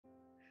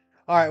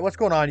All right, what's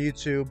going on,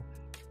 YouTube?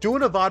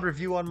 Doing a VOD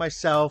review on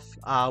myself.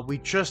 We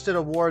just did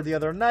a war the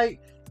other night.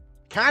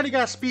 Kind of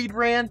got speed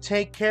ran.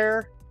 Take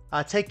care.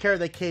 Take care.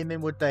 They came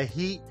in with the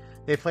heat.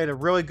 They played a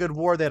really good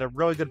war. They had a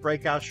really good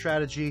breakout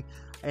strategy,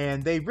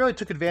 and they really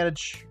took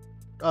advantage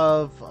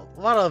of a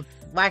lot of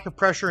lack of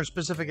pressure in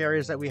specific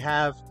areas that we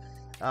have.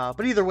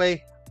 But either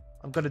way,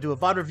 I'm going to do a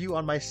VOD review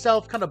on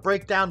myself, kind of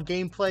break down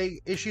gameplay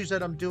issues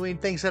that I'm doing,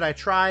 things that I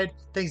tried,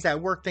 things that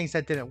worked, things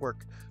that didn't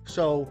work.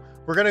 So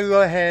we're going to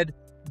go ahead,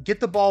 get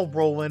the ball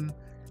rolling,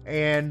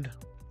 and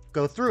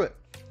go through it.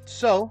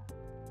 So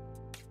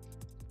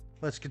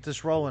let's get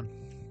this rolling.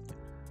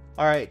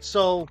 All right,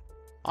 so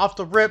off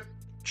the rip,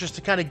 just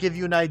to kind of give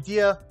you an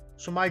idea,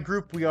 so my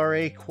group, we are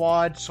a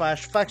quad /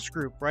 flex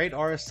group, right?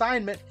 Our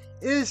assignment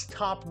is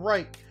top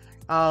right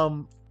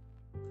on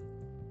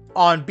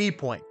B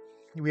point.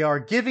 We are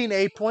giving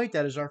A point,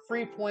 that is our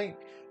free point.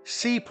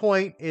 C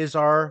point is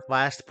our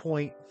last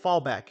point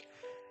fallback.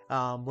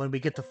 When we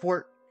get to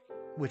fort,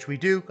 which we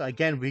do,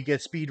 again, we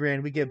get speed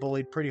ran, we get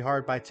bullied pretty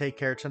hard by Take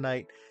Care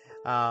tonight,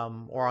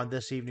 or on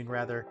this evening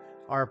rather.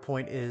 Our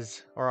point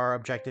is, or our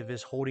objective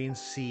is holding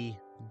C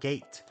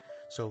gate.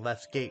 So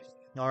left gate.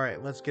 All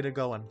right, let's get it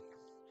going.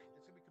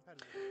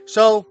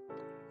 So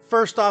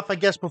first off, I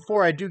guess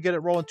before I do get it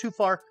rolling too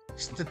far,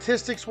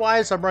 statistics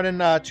wise, I'm running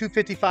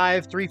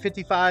 255,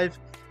 355.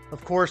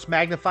 Of course,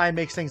 magnify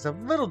makes things a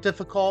little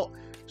difficult.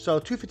 So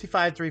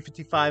 255,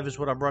 355 is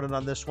what I'm running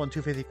on this one.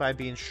 255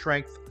 being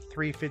strength,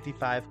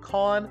 355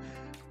 con.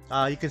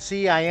 You can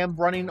see I am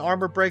running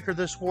armor breaker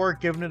this war,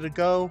 giving it a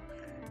go.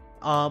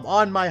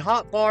 On my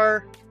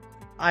hotbar,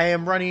 I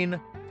am running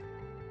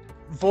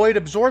void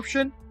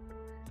absorption.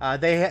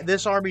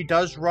 This army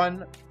does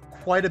run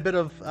quite a bit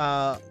of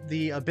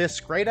the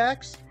Abyss Great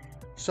Axe,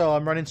 so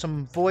I'm running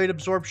some void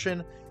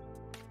absorption.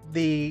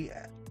 The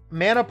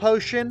mana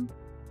potion.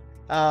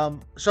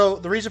 So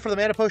the reason for the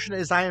mana potion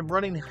is I am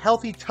running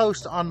healthy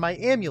toast on my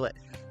amulet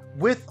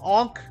with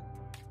Ankh.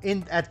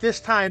 At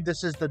this time,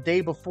 this is the day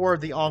before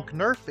the Ankh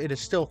nerf. It is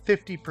still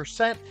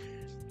 50%.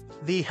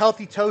 The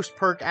healthy toast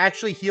perk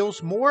actually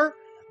heals more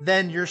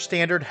than your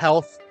standard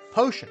health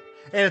potion,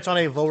 and it's on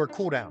a lower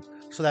cooldown.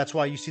 So that's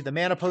why you see the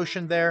mana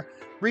potion there,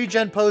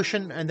 regen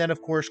potion, and then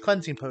of course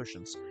cleansing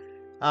potions.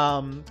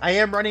 I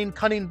am running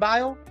Cunning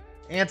Bile,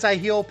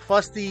 anti-heal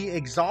plus the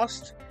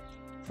exhaust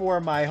for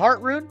my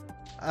heart rune.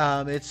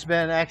 It's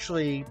been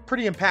actually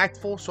pretty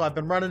impactful, so I've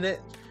been running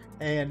it,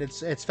 and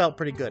it's felt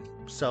pretty good.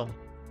 So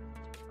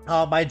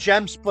my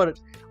gem split,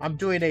 I'm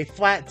doing a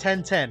flat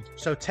 10-10,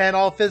 so 10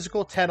 all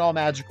physical, 10 all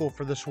magical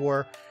for this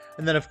war,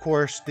 and then of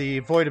course the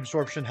void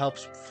absorption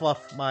helps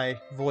fluff my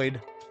void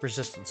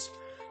resistance.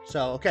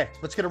 So okay,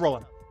 let's get it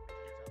rolling.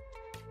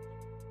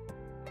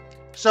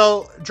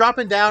 So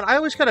dropping down, I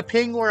always kind of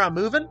ping where I'm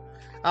moving.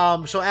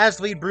 So as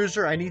lead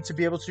bruiser, I need to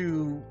be able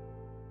to,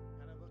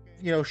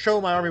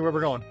 show my army where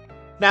we're going.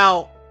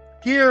 Now,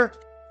 here,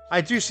 I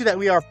do see that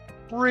we are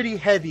pretty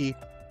heavy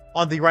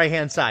on the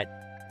right-hand side.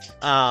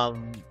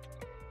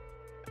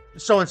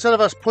 So instead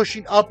of us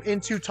pushing up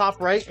into top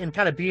right and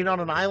kind of being on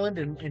an island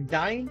and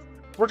dying,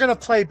 we're going to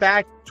play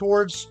back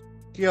towards,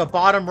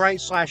 bottom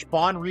right /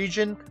 bond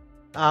region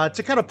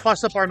to kind of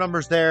plus up our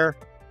numbers there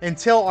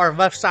until our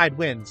left side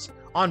wins.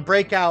 On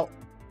breakout,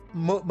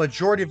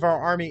 majority of our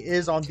army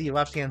is on the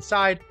left-hand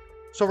side.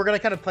 So we're going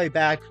to kind of play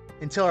back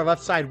until our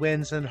left side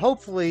wins, and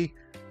hopefully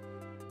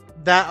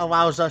that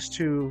allows us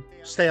to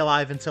stay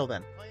alive until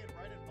then.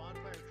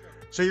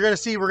 So you're going to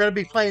see we're going to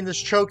be playing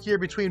this choke here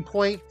between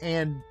point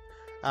and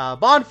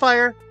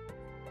bonfire.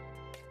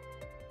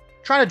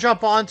 Trying to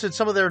jump on to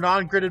some of their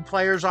non-gridded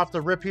players off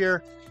the rip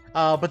here.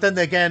 But then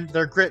again,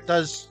 their grit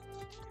does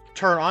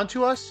turn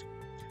onto us.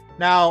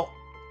 Now,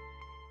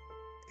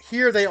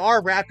 here they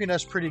are wrapping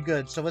us pretty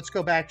good. So let's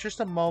go back just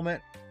a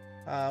moment.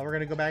 We're going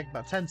to go back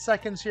about 10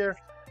 seconds here.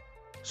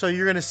 So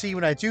you're going to see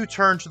when I do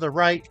turn to the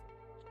right,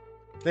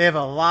 they have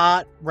a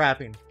lot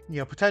wrapping.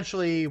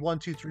 Potentially 1,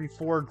 2, 3,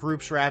 4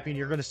 groups wrapping.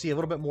 You're going to see a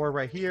little bit more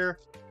right here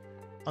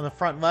on the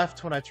front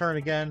left when I turn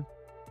again.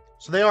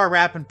 So they are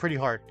wrapping pretty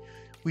hard.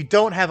 We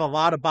don't have a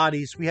lot of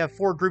bodies. We have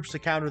 4 groups to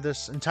counter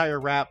this entire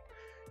wrap.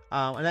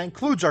 And that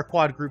includes our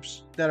quad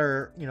groups that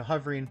are,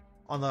 hovering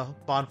on the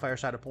bonfire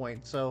side of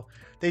point. So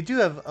they do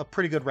have a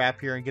pretty good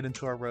wrap here and get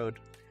into our road.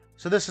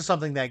 So this is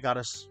something that got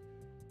us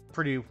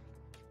pretty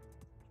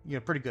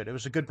good. It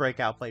was a good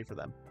breakout play for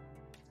them.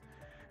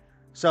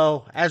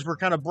 So as we're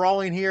kind of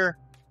brawling here,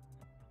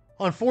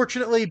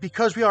 unfortunately,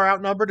 because we are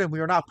outnumbered and we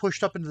are not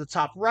pushed up into the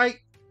top right,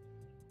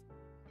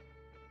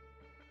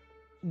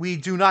 we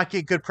do not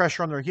get good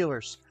pressure on their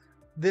healers.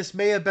 This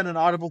may have been an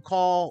audible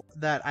call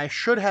that I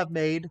should have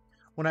made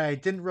when I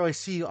didn't really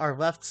see our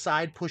left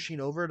side pushing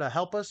over to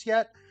help us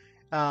yet.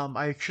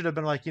 I should have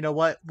been like, you know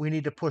what, we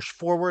need to push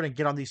forward and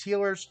get on these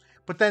healers.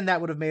 But then that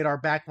would have made our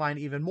back line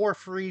even more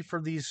free for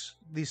these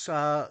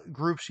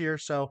groups here.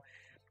 So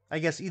I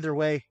guess either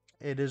way,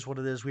 it is what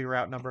it is. We were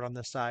outnumbered on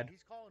this side.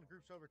 He's calling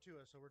groups over to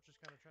us, so we're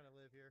just kind of trying to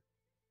live here.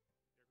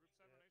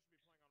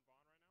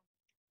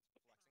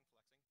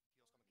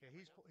 Okay,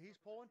 he's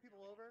pulling people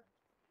over.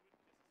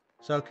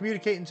 So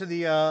communicating to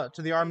the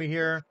army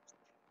here.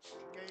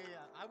 Yeah.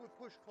 I would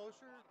push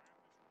closer.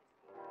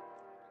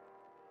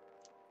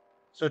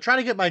 So trying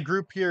to get my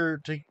group here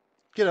to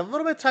get a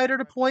little bit tighter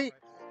to point.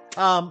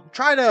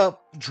 Try to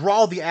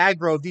draw the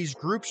aggro of these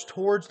groups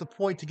towards the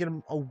point to get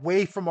them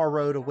away from our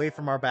road, away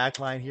from our back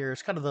line here.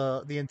 It's kind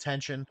of the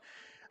intention.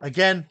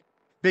 Again,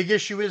 big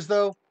issue is,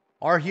 though,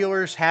 our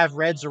healers have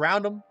reds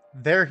around them.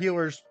 Their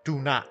healers do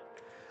not.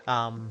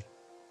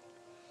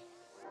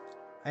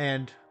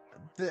 And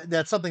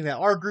that's something that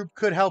our group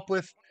could help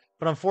with.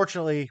 But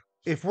unfortunately,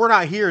 if we're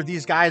not here,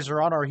 these guys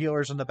are on our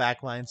healers in the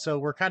back line. So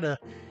we're kind of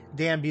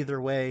damned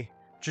either way,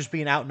 just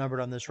being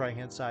outnumbered on this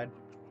right-hand side.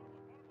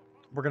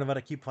 We're going to let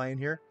it keep playing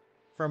here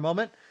for a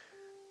moment.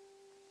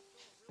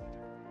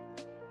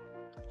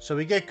 So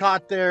we get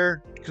caught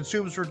there.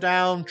 Consumes were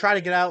down. Try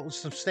to get out with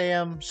some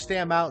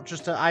stam out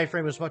just to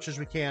iframe as much as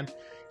we can.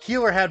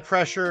 Healer had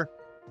pressure.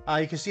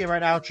 You can see him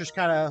right now just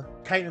kind of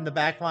tightening the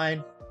back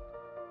line.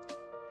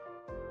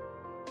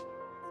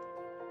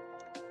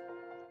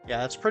 Yeah,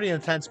 that's pretty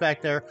intense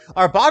back there.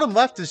 Our bottom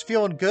left is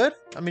feeling good.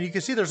 I mean, you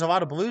can see there's a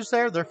lot of blues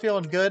there. They're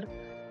feeling good.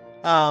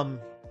 All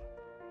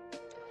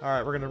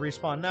right, we're going to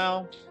respawn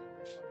now.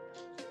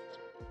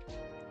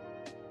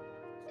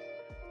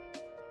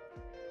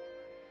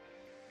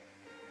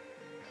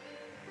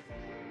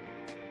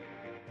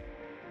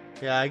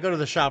 Yeah, I go to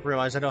the shop,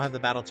 realize I don't have the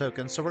battle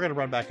tokens, so we're going to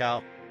run back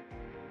out.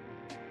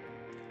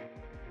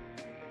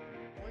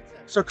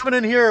 So coming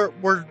in here,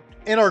 we're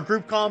in our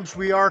group comms,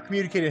 we are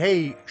communicating,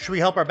 hey, should we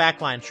help our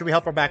backline? Should we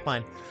help our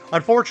backline?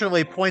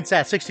 Unfortunately, point's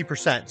at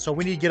 60%, so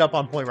we need to get up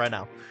on point right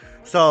now.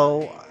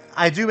 So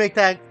I do make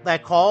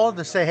that call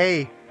to say,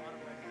 hey,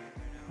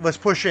 let's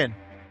push in.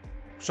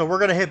 So we're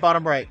going to hit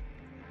bottom right.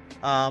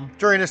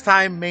 During this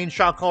time, main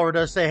shot caller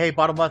does say, hey,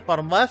 bottom left,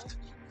 bottom left.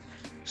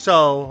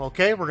 So,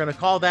 okay, we're going to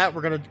call that.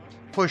 We're going to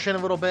push in a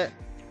little bit.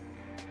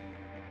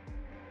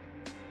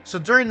 So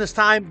during this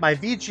time, my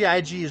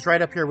VGIG is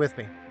right up here with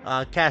me.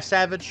 Cast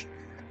Savage.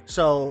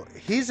 So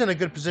he's in a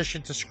good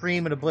position to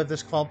scream and obliv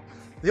this clump.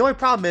 The only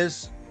problem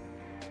is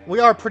we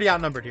are pretty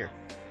outnumbered here.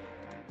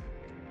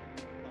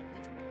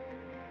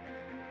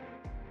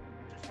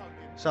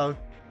 So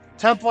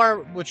Templar,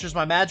 which is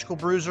my magical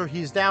bruiser,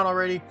 he's down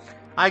already.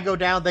 I go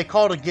down. They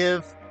call to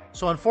give.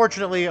 So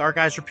unfortunately, our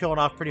guys are peeling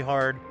off pretty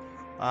hard.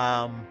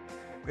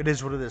 It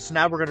is what it is. So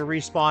now we're going to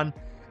respawn,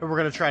 and we're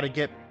going to try to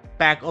get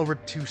back over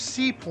to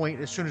C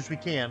point as soon as we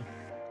can.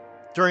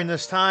 During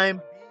this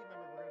time,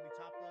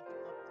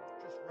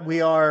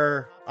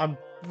 I'm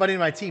letting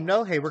my team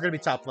know, hey, we're going to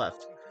be top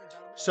left.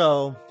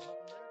 So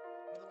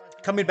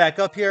coming back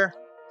up here,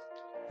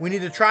 we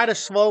need to try to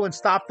slow and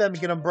stop them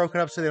and get them broken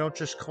up so they don't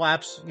just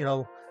collapse,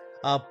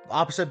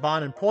 opposite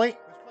bond and point.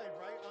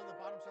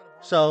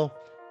 So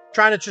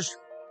trying to just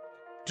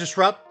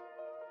disrupt,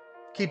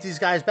 keep these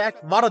guys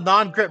back. A lot of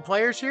non-grit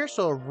players here,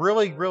 so a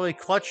really, really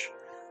clutch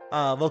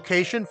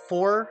location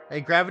for a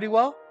gravity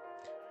well.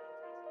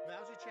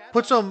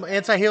 Put some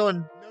anti-heal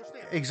and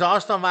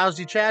exhaust on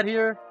Lousy Chad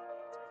here.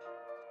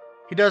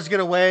 He does get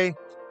away,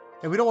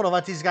 and we don't want to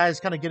let these guys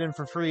kind of get in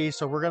for free,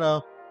 so we're going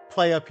to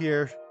play up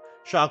here,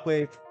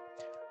 Shockwave.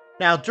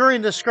 Now,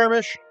 during this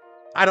skirmish,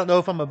 I don't know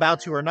if I'm about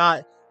to or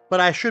not, but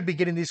I should be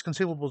getting these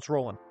consumables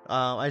rolling.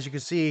 As you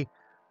can see,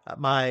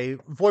 my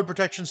Void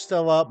Protection's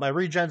still up. My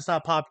regen's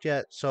not popped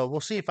yet, so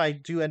we'll see if I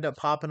do end up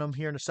popping them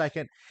here in a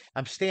second.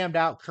 I'm stammed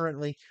out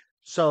currently,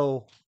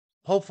 so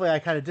hopefully I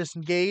kind of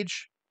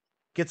disengage,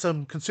 get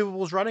some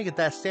consumables running, get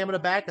that stamina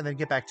back, and then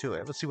get back to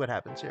it. Let's see what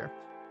happens here.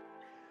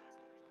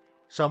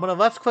 So I'm going to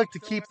left-click to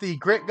keep the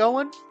grit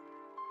going.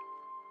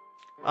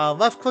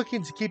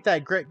 Left-clicking to keep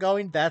that grit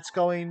going, that's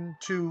going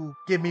to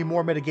give me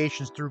more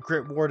mitigations through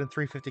Grit Ward and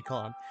 350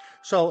 Con.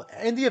 So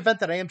in the event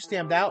that I am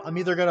stammed out, I'm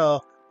either going to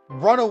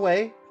run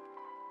away,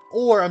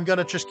 or I'm going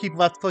to just keep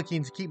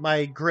left-clicking to keep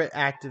my grit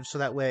active so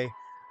that way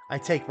I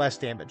take less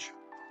damage.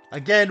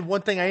 Again,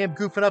 one thing I am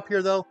goofing up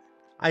here, though,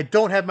 I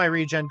don't have my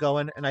regen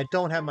going, and I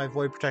don't have my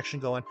Void Protection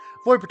going.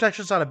 Void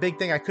Protection's not a big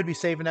thing. I could be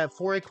saving that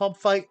for a clump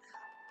fight,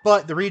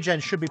 but the regen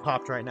should be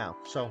popped right now.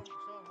 So,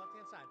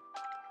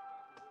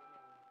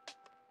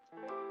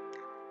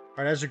 all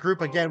right, as a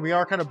group, again, we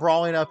are kind of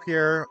brawling up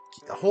here,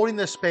 holding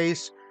this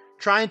space,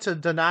 trying to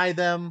deny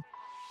them,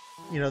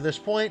 this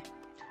point.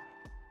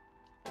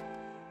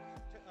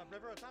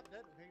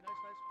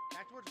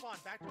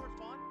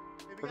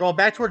 We're going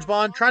back towards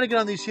Bond, trying to get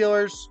on these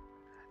healers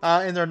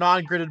and their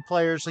non-gridded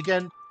players.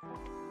 Again,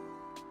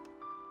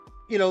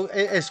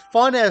 as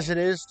fun as it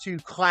is to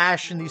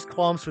clash in these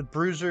clumps with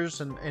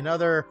bruisers and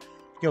other,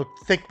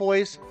 thick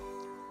boys,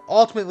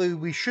 ultimately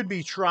we should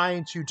be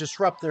trying to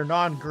disrupt their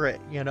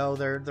non-grit.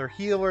 Their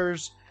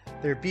healers,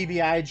 their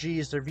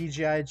BBIGs, their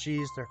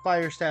VGIGs, their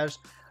fire staves.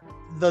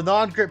 The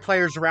non-grit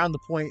players around the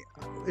point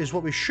is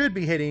what we should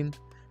be hitting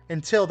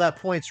until that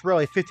point's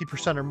really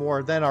 50% or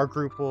more. Then our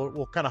group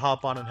will kind of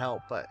hop on and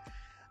help. But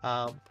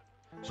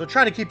so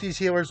trying to keep these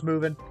healers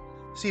moving.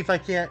 See if I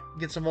can't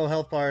get some low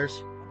health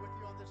bars.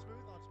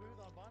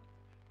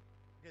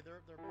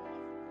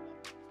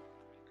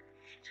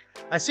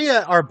 I see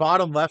our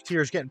bottom left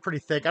here is getting pretty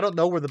thick. I don't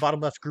know where the bottom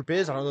left group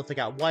is. I don't know if they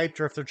got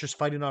wiped or if they're just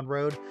fighting on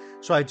road.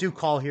 So I do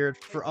call here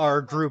for our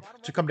group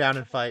to come down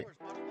and fight.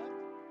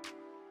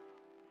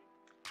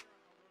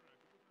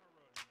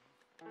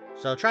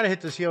 So trying to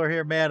hit this healer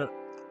here, man.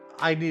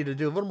 I need to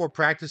do a little more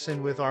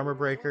practicing with armor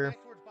breaker.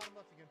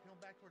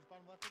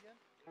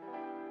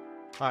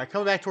 All right,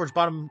 coming back towards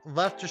bottom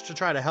left just to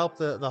try to help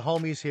the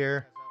homies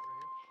here.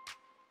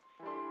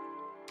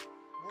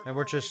 And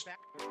we're just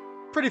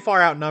pretty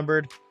far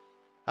outnumbered.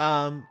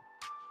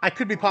 I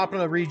could be popping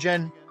a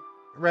regen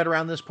right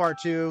around this part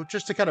too,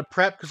 just to kind of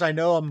prep because I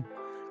know I'm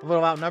a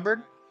little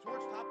outnumbered.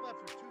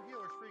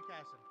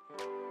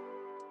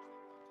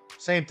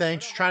 Same thing,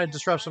 just trying to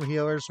disrupt some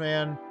healers,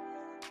 man.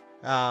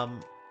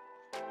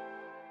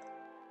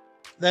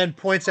 Then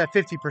points at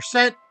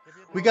 50%.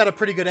 We got a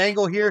pretty good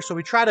angle here, so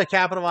we try to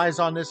capitalize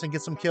on this and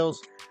get some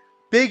kills.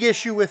 Big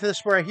issue with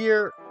this right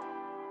here.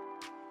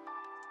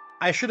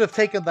 I should have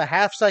taken the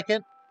half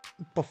second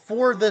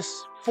before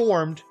this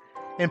formed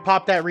and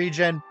popped that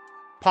regen,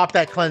 popped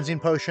that cleansing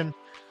potion,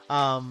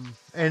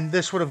 and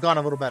this would have gone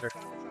a little better.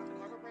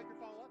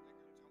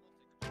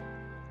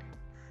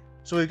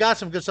 So we've got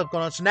some good stuff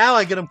going on. So now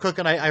I get them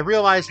cooking. I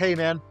realize, hey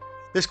man,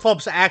 this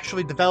clump's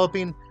actually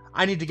developing.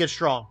 I need to get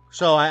strong.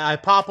 So I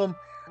pop them,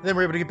 and then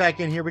we're able to get back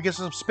in here. We get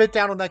some spit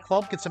down on that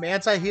clump, get some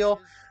anti-heal,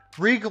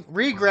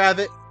 re-grab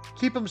it,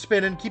 keep them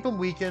spinning, keep them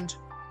weakened.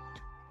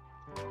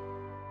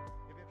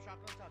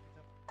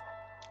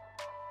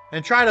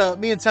 And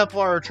me and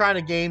Templar are trying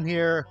to game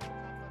here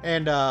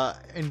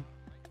and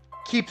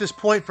keep this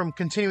point from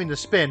continuing to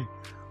spin.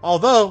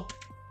 Although,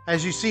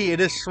 as you see, it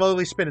is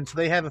slowly spinning, so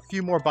they have a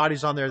few more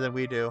bodies on there than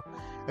we do.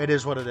 It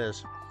is what it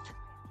is.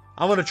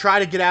 I'm going to try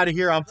to get out of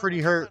here. I'm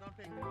pretty hurt.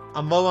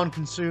 I'm low on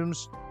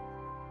consumes.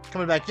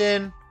 Coming back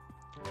in.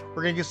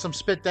 We're going to get some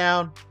spit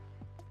down.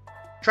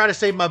 Try to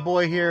save my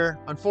boy here.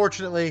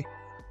 Unfortunately,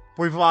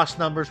 we've lost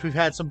numbers. We've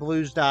had some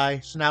blues die,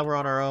 so now we're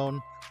on our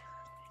own.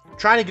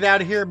 Trying to get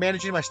out of here,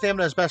 managing my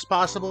stamina as best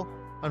possible.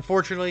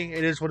 Unfortunately,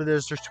 it is what it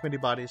is. There's too many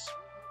bodies.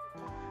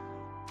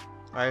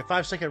 Alright,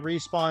 5-second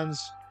respawns.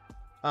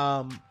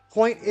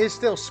 Point is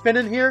still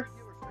spinning here.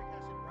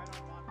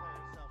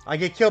 I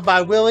get killed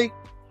by Willie.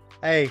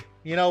 Hey,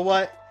 you know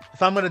what?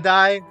 If I'm going to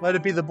die, let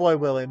it be the boy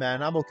Willie,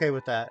 man. I'm okay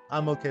with that.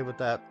 I'm okay with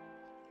that.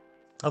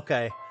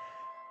 Okay.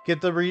 Get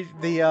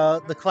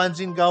the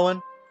cleansing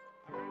going.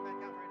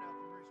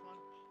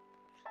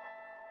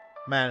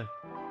 Man.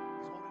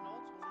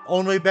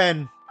 Only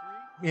been,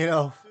 you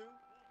know,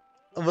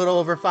 a little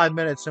over 5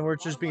 minutes, and we're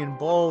just being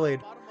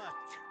bullied.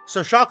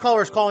 So shot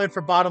caller is calling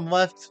for bottom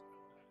left.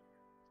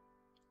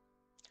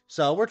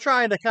 So we're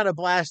trying to kind of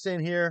blast in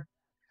here.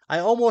 I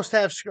almost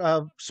have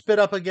spit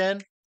up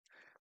again.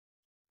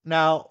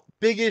 Now,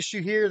 big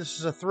issue here. This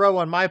is a throw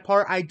on my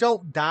part. I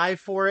don't die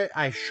for it.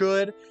 I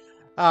should.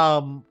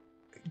 It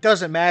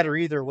doesn't matter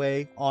either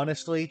way,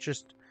 honestly.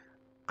 Just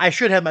I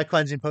should have my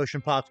cleansing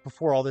potion popped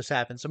before all this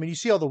happens. I mean, you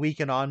see all the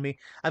weaken on me.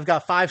 I've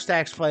got 5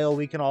 stacks flail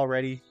weaken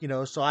already, you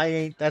know, so I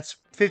ain't, that's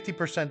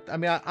 50%. I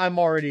mean, I'm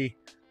already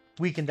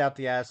weakened out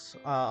the ass,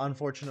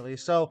 unfortunately.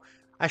 So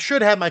I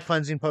should have my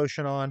cleansing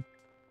potion on.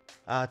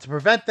 To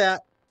prevent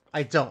that,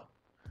 I don't.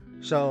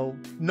 So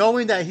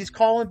knowing that he's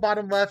calling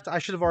bottom left, I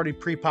should have already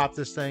pre-popped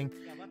this thing.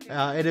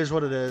 It is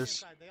what it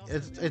is.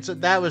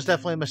 That was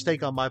definitely a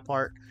mistake on my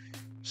part.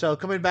 So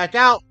coming back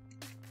out,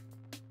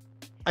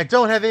 I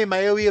don't have any of my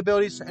AoE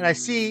abilities, and I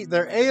see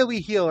their AoE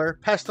healer,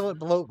 Pestilent,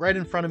 below right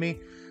in front of me.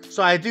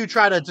 So I do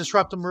try to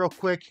disrupt them real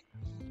quick.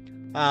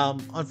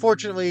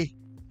 Unfortunately,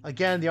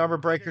 again, the armor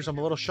breakers, I'm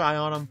a little shy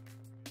on them.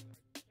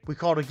 We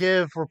call to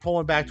give. We're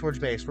pulling back towards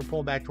base. We're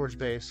pulling back towards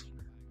base.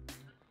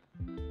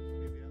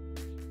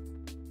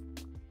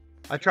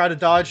 I try to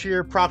dodge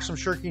here, proc some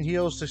shirking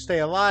heals to stay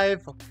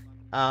alive.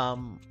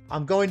 I'm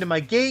going to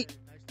my gate.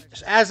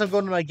 As I'm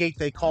going to my gate,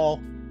 they call,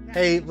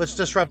 hey, let's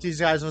disrupt these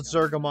guys with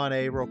Zerg them on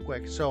A real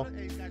quick. So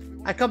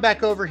I come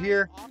back over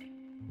here.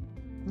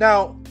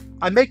 Now,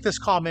 I make this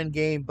comment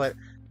game, but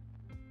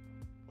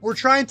we're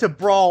trying to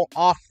brawl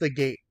off the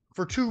gate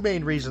for 2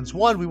 main reasons.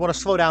 One, we want to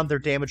slow down their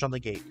damage on the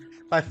gate.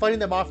 By fighting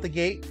them off the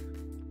gate,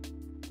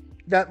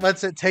 that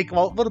lets it take a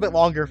little bit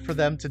longer for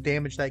them to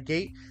damage that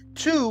gate.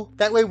 2,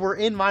 that way we're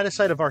in line of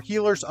sight of our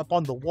healers up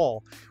on the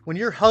wall. When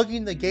you're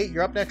hugging the gate,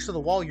 you're up next to the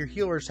wall, your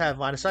healers have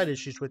line of sight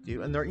issues with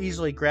you, and they're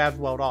easily grabbed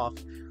welled off.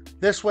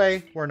 This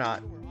way, we're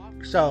not.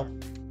 So,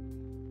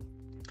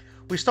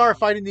 we start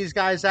fighting these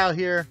guys out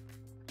here.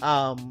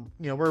 You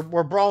know,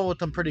 we're brawling with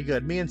them pretty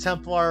good. Me and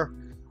Templar,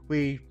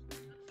 we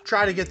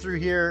try to get through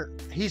here.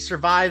 He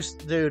survives,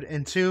 dude.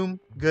 Entomb,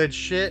 good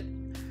shit.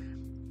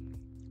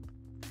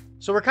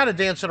 So we're kind of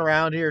dancing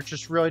around here,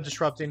 just really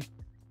disrupting.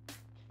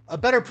 A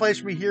better place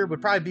for me here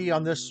would probably be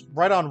on this,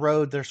 right on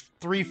road. There's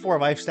 3-4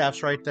 life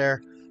staffs right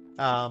there.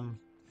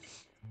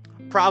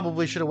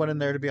 Probably should have went in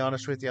there, to be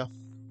honest with you.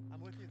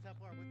 I'm with you,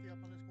 Templar. I'm with you up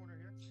on this corner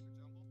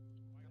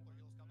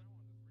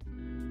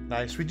here.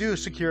 Nice. We do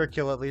secure a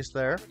kill at least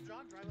there.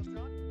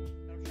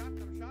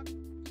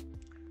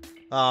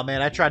 Oh,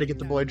 man. I tried to get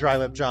the boy Dry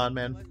Lip John,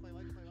 man.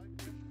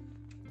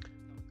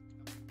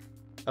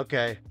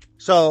 Okay,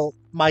 so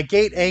my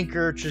gate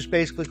anchor just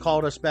basically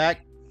called us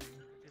back.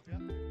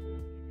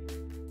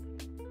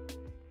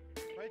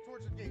 Right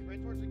towards the gate. Right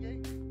towards the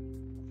gate.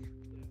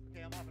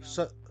 Okay, I'm off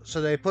now.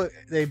 So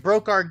they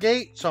broke our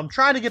gate. So I'm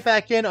trying to get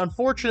back in.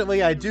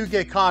 Unfortunately, I do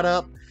get caught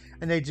up,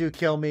 and they do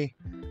kill me.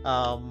 So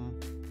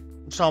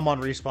I'm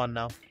on respawn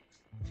now.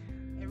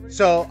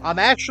 So I'm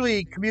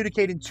actually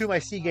communicating to my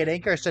Seagate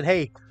anchor. I said,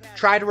 hey,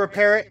 try to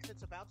repair it.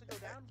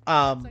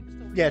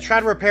 Yeah, try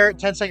to repair it.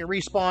 10-second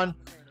respawn.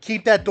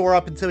 Keep that door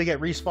up until we get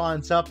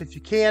respawns up if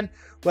you can.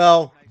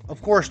 Well,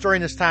 of course, during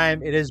this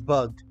time, it is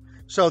bugged.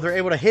 So they're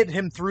able to hit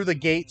him through the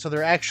gate. So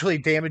they're actually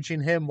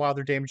damaging him while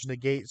they're damaging the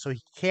gate. So he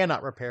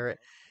cannot repair it.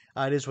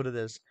 It is what it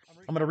is.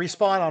 I'm going to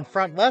respawn on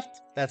front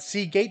left. That's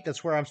C gate.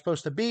 That's where I'm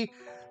supposed to be.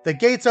 The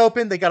gate's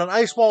open. They got an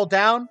ice wall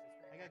down.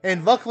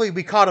 And luckily,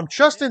 we caught him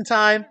just in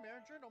time.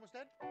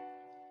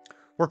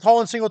 We're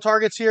calling single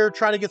targets here,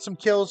 trying to get some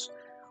kills.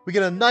 We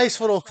get a nice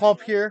little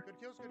clump here.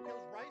 Good kills, good kills.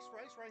 Rice,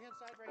 right-hand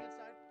side, right-hand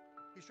side.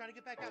 He's trying to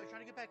get back out, he's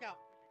trying to get back out.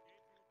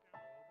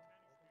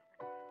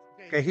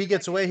 Okay, he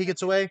gets away, he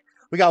gets away.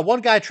 We got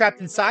one guy trapped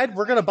inside.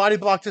 We're going to body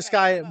block this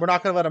guy. We're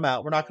not going to let him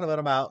out. We're not going to let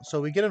him out.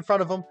 So we get in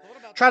front of him,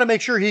 try to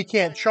make sure he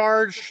can't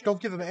charge. Don't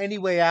give him any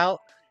way out.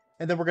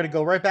 And then we're going to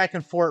go right back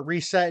and forth,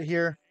 reset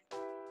here.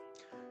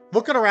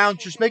 Looking around,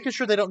 just making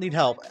sure they don't need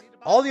help.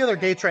 All the other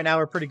gates right now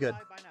are pretty good.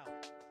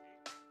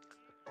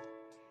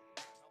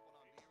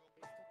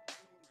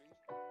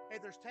 Hey,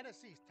 there's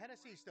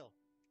Tennessee still.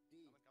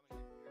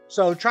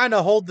 So trying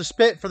to hold the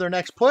spit for their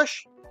next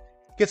push.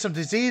 Get some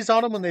disease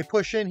on them when they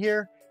push in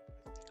here.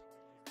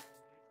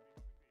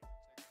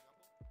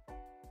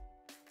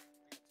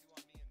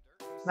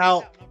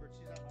 Now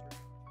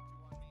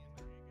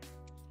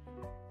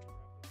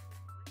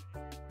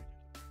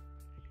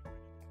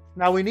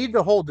we need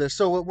to hold this.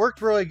 So what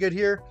worked really good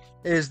here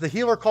is the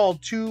healer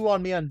called 2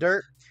 on me on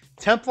dirt.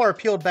 Templar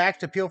peeled back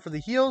to peel for the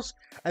heals.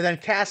 And then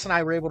Cass and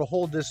I were able to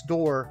hold this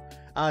door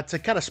to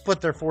kind of split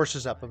their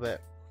forces up a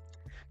bit.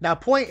 Now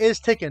point is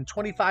ticking,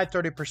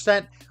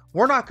 25-30%.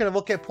 We're not going to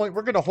look at point.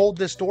 We're going to hold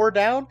this door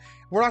down.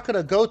 We're not going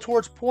to go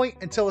towards point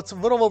until it's a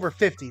little over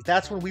 50.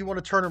 That's when we want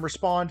to turn and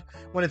respond.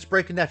 When it's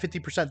breaking that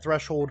 50%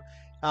 threshold,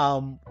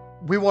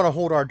 we want to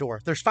hold our door.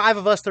 There's 5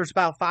 of us. There's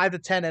about 5 to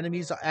 10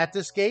 enemies at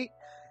this gate.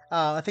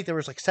 I think there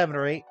was like 7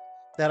 or 8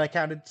 that I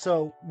counted.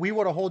 So we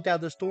want to hold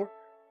down this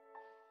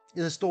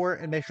door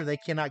and make sure they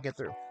cannot get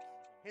through.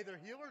 Hey, their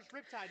healer's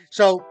riptide.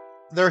 So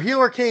their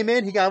healer came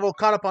in. He got a little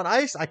caught up on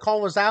ice. I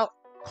call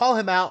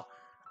him out.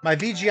 My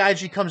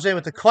VGIG comes in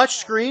with the clutch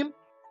scream.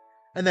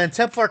 And then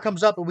Templar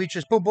comes up and we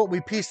just boom, boom.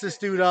 We piece this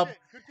dude up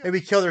and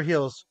we kill their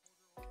heals.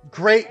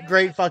 Great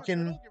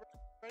fucking.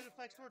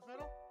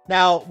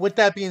 Now, with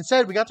that being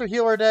said, we got their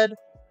healer dead.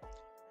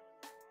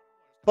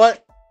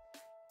 But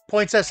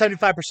points at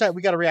 75%.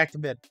 We got to react to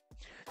mid.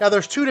 Now,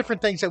 there's 2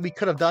 different things that we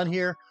could have done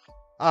here.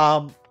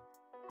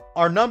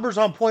 Our numbers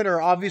on point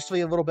are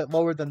obviously a little bit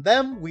lower than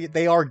them.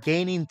 They are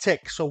gaining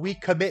tick, so we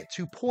commit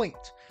to point.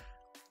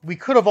 We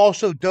could have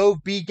also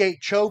dove B gate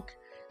choke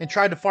and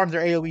tried to farm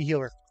their AoE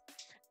healer.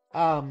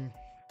 I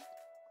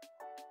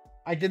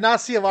did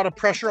not see a lot of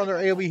pressure on their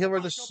AoE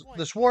healer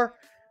this war,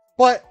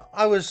 but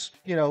I was,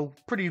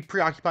 pretty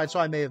preoccupied,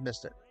 so I may have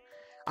missed it.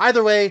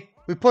 Either way,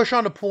 we push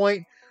on the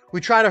point. We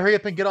try to hurry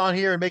up and get on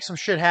here and make some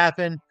shit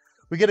happen.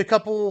 We get a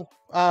couple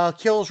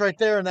kills right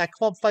there in that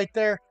clump fight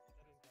there.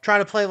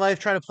 Trying to play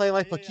life,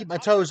 but keep my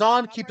toes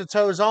on. Keep the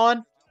toes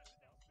on.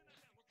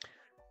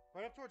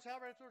 Right up towards hell,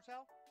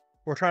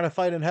 We're trying to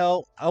fight in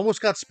hell. I almost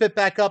got spit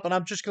back up, and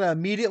I'm just going to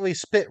immediately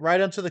spit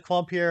right into the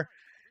clump here.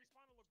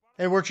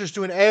 And we're just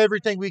doing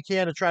everything we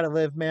can to try to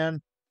live, man.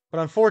 But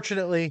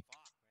unfortunately,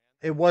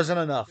 it wasn't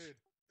enough.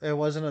 It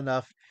wasn't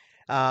enough.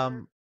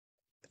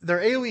 Their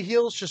AoE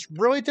heals just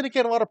really didn't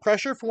get a lot of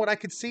pressure from what I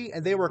could see,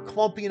 and they were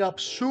clumping up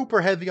super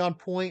heavy on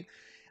point.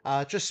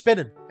 Just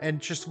spinning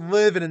and just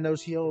living in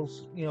those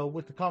heals,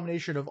 with the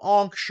combination of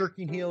Onk,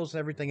 shirking heals, and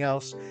everything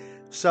else.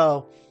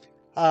 So,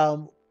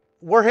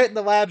 we're hitting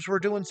the labs. We're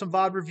doing some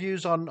VOD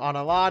reviews on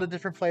a lot of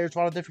different players, a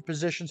lot of different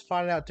positions,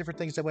 finding out different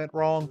things that went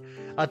wrong,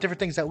 different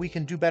things that we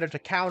can do better to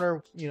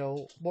counter,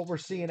 what we're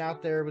seeing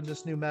out there with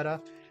this new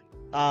meta.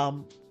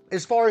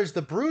 As far as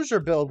the Bruiser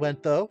build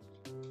went, though,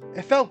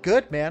 it felt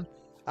good, man.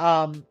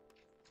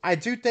 I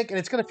do think, and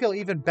it's going to feel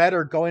even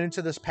better going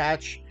into this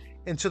patch,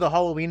 into the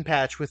Halloween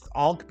patch with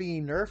Onk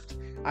being nerfed.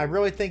 I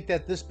really think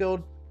that this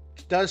build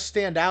does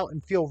stand out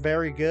and feel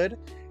very good.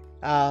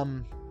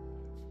 The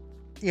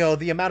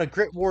amount of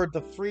grit ward,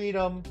 the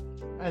freedom,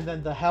 and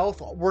then the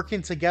health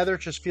working together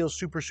just feels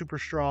super, super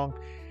strong.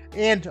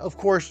 And of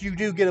course, you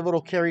do get a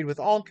little carried with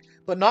Onk,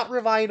 but not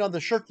relying on the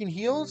shirking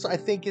heals, I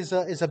think is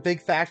a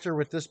big factor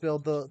with this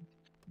build, the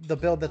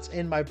build that's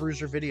in my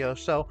Bruiser video.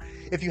 So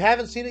if you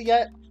haven't seen it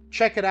yet,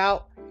 check it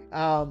out.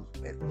 A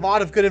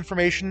lot of good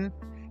information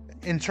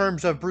in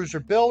terms of Bruiser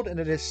build, and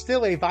it is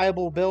still a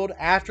viable build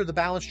after the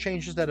balance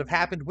changes that have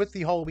happened with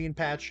the Halloween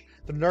patch,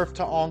 the nerf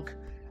to Onk.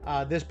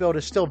 This build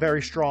is still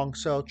very strong,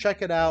 so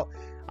check it out.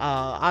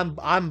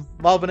 I'm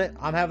loving it.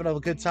 I'm having a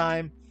good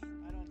time.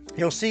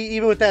 You'll see,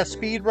 even with that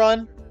speed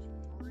run,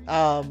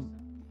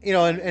 You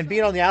know, and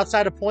being on the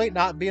outside of point,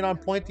 not being on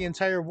point the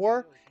entire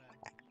war,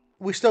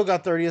 we still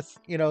got 30th,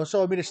 you know.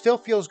 So, I mean, it still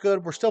feels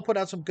good. We're still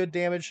putting out some good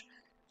damage.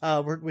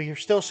 We're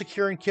still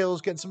securing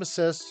kills, getting some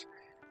assists.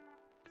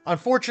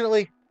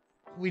 Unfortunately,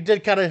 we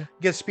did kind of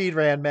get speed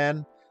ran,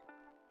 man.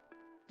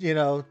 You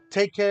know,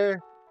 take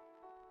care.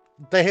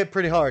 They hit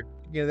pretty hard.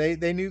 You know,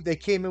 they knew they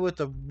came in with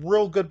a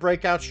real good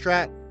breakout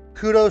strat.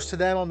 Kudos to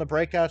them on the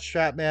breakout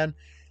strat, man.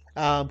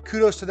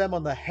 Kudos to them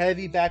on the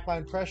heavy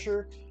backline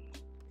pressure.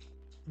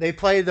 They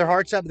played their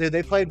hearts out.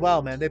 They played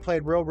well, man. They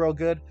played real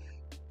good.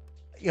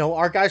 You know,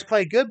 our guys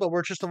played good, but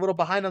we're just a little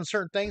behind on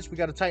certain things. We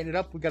got to tighten it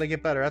up. We got to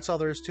get better. That's all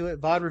there is to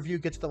it. VOD review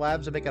gets the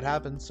labs and make it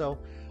happen. So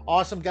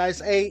awesome, guys.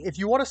 Hey, if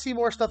you want to see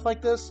more stuff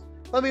like this,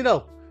 let me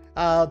know.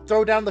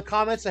 Throw down in the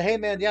comments. Say, hey,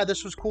 man, yeah,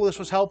 this was cool. This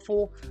was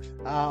helpful.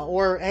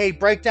 Or, hey,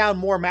 break down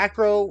more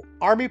macro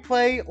army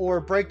play, or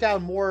break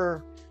down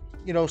more,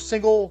 you know,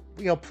 single,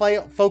 you know, play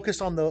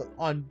focused on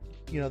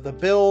you know, the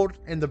build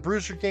and the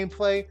Bruiser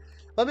gameplay.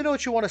 Let me know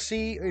what you want to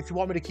see, if you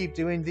want me to keep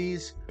doing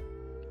these.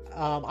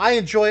 I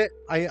enjoy it.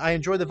 I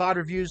enjoy the VOD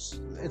reviews.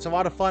 It's a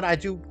lot of fun. I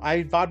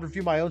VOD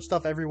review my own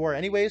stuff everywhere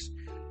anyways,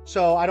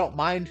 so I don't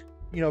mind,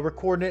 you know,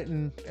 recording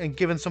it and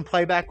giving some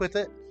playback with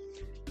it.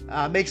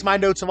 Makes my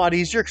notes a lot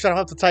easier because I don't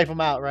have to type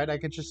them out, right? I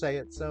can just say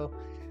it. So,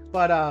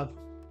 but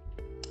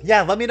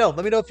yeah, let me know.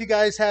 Let me know if you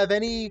guys have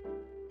any,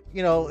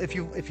 you know, if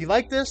you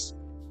like this.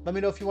 Let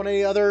me know if you want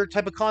any other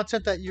type of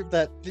content that you're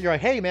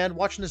like, hey man,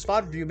 watching this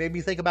VOD review made me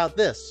think about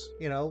this.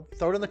 You know,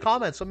 throw it in the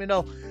comments. Let me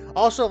know.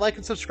 Also, like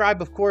and subscribe,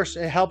 of course.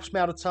 It helps me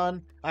out a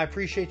ton. I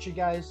appreciate you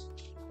guys.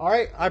 All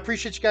right, I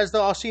appreciate you guys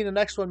though. I'll see you in the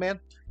next one, man.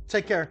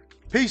 Take care.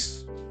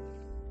 Peace.